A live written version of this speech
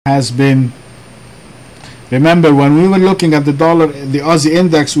has been, remember when we were looking at the dollar, the Aussie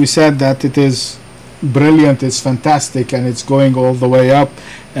index, we said that it is brilliant, it's fantastic, and it's going all the way up,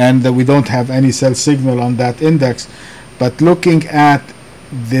 and that we don't have any sell signal on that index. But looking at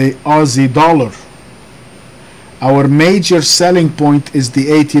the Aussie dollar, our major selling point is the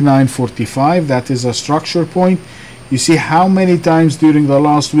 89.45. that is a structure point. You see how many times during the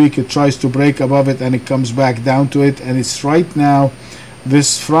last week it tries to break above it and it comes back down to it, and it's right now,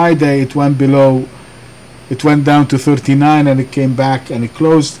 this Friday, it went below, it went down to 39 and it came back and it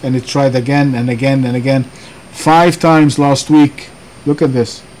closed and it tried again and again and again. 5 times last week. Look at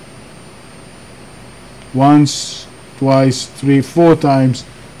this. Once, twice, 3, 4 times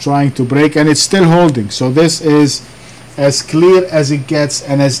trying to break, and it's still holding. So this is as clear as it gets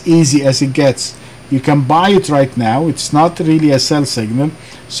and as easy as it gets. You can buy it right now. It's not really a sell signal.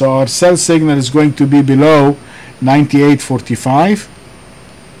 So our sell signal is going to be below 98.45.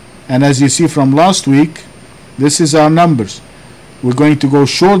 And as you see from last week, this is our numbers. We're going to go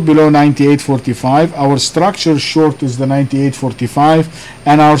short below 98.45. Our structure short is the 98.45,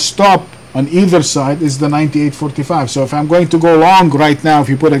 and our stop on either side is the 98.45. So if I'm going to go long right now, if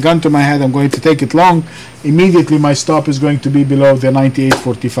you put a gun to my head, I'm going to take it long, immediately my stop is going to be below the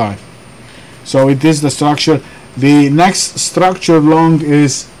 98.45. So it is the structure. The next structure long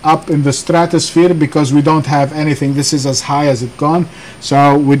is up in the stratosphere because we don't have anything. This is as high as it's gone.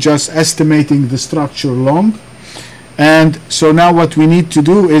 So we're just estimating the structure long. And so now what we need to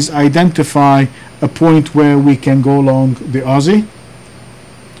do is identify a point where we can go long the Aussie.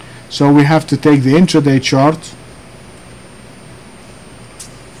 So we have to take the intraday chart.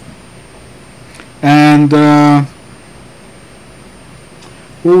 And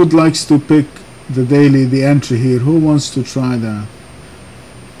who would like to pick the daily, the entry here? Who wants to try that?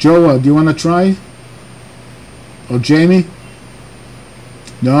 Joa, do you want to try? Or Jamie?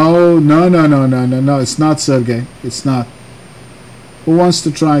 No, it's not Sergey. It's not. Who wants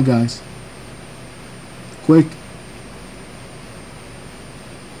to try, guys? Quick.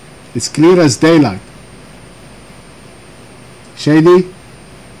 It's clear as daylight. Shady?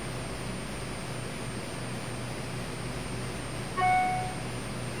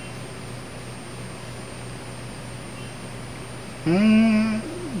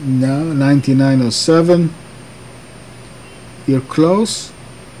 No, 99.07. You're close.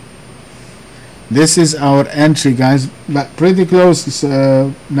 This is our entry, guys, but pretty close. It's,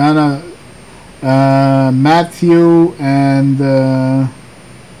 Matthew and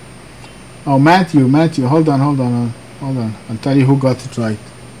oh, Matthew. Hold on. I'll tell you who got it right.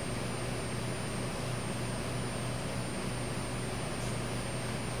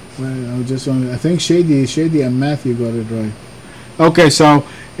 Well, I think Shady and Matthew got it right. Okay, so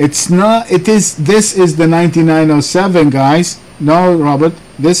it's not. This is the 99.07, guys. No, Robert.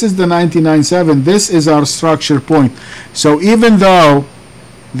 This is the 99.7. This is our structure point. So even though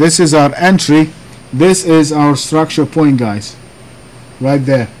this is our entry, this is our structure point, guys. Right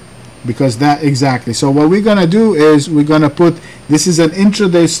there. Because that exactly. So what we're gonna do is we're gonna put, this is an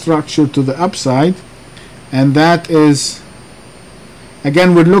intraday structure to the upside, and that is,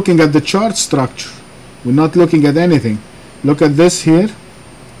 again, we're looking at the chart structure. We're not looking at anything. Look at this here.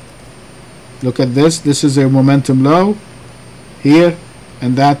 Look at this. This is a momentum low here,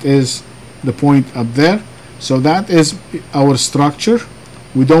 and that is the point up there. So that is our structure.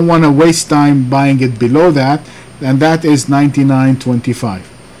 We don't want to waste time buying it below that, and that is 99.25.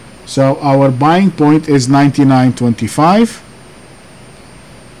 So our buying point is 99.25,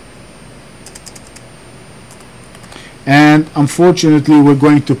 and unfortunately we're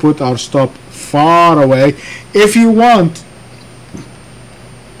going to put our stop far away. If you want,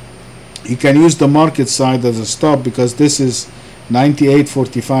 you can use the market side as a stop, because this is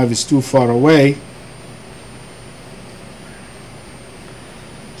 98.45 is too far away.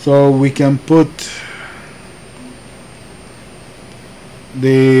 So we can put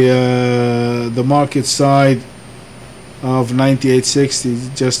the market side of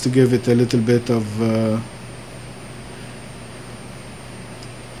 98.60 just to give it a little bit of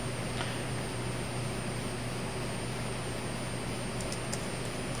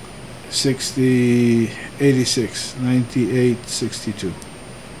 86, 98.62.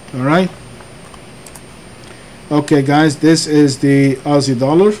 All right. Okay, guys, this is the Aussie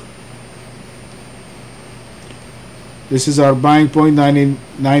dollar. This is our buying point,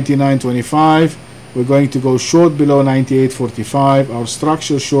 99.25. We're going to go short below 98.45. Our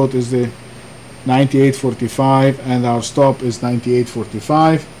structure short is the 98.45, and our stop is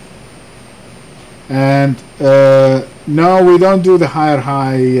 98.45. And no, we don't do the higher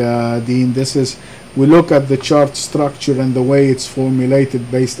high, Dean. This is, we look at the chart structure and the way it's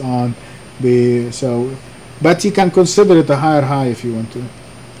formulated based on but you can consider it a higher high if you want to.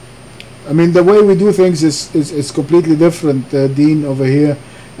 I mean, the way we do things is completely different, Dean, over here,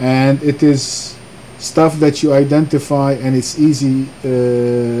 and it is stuff that you identify, and it's easy.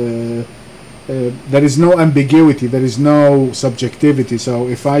 There is no ambiguity, there is no subjectivity. So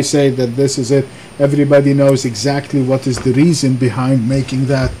if I say that this is it, everybody knows exactly what is the reason behind making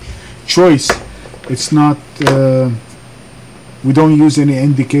that choice. It's not, we don't use any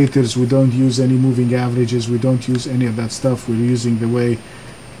indicators, we don't use any moving averages, we don't use any of that stuff. We're using the way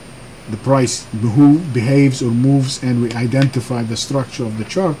the price behaves or moves, and we identify the structure of the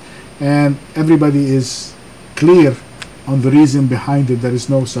chart, and everybody is clear on the reason behind it. There is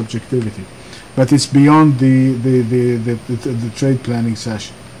no subjectivity, but it's beyond the trade planning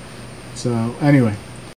session. So anyway.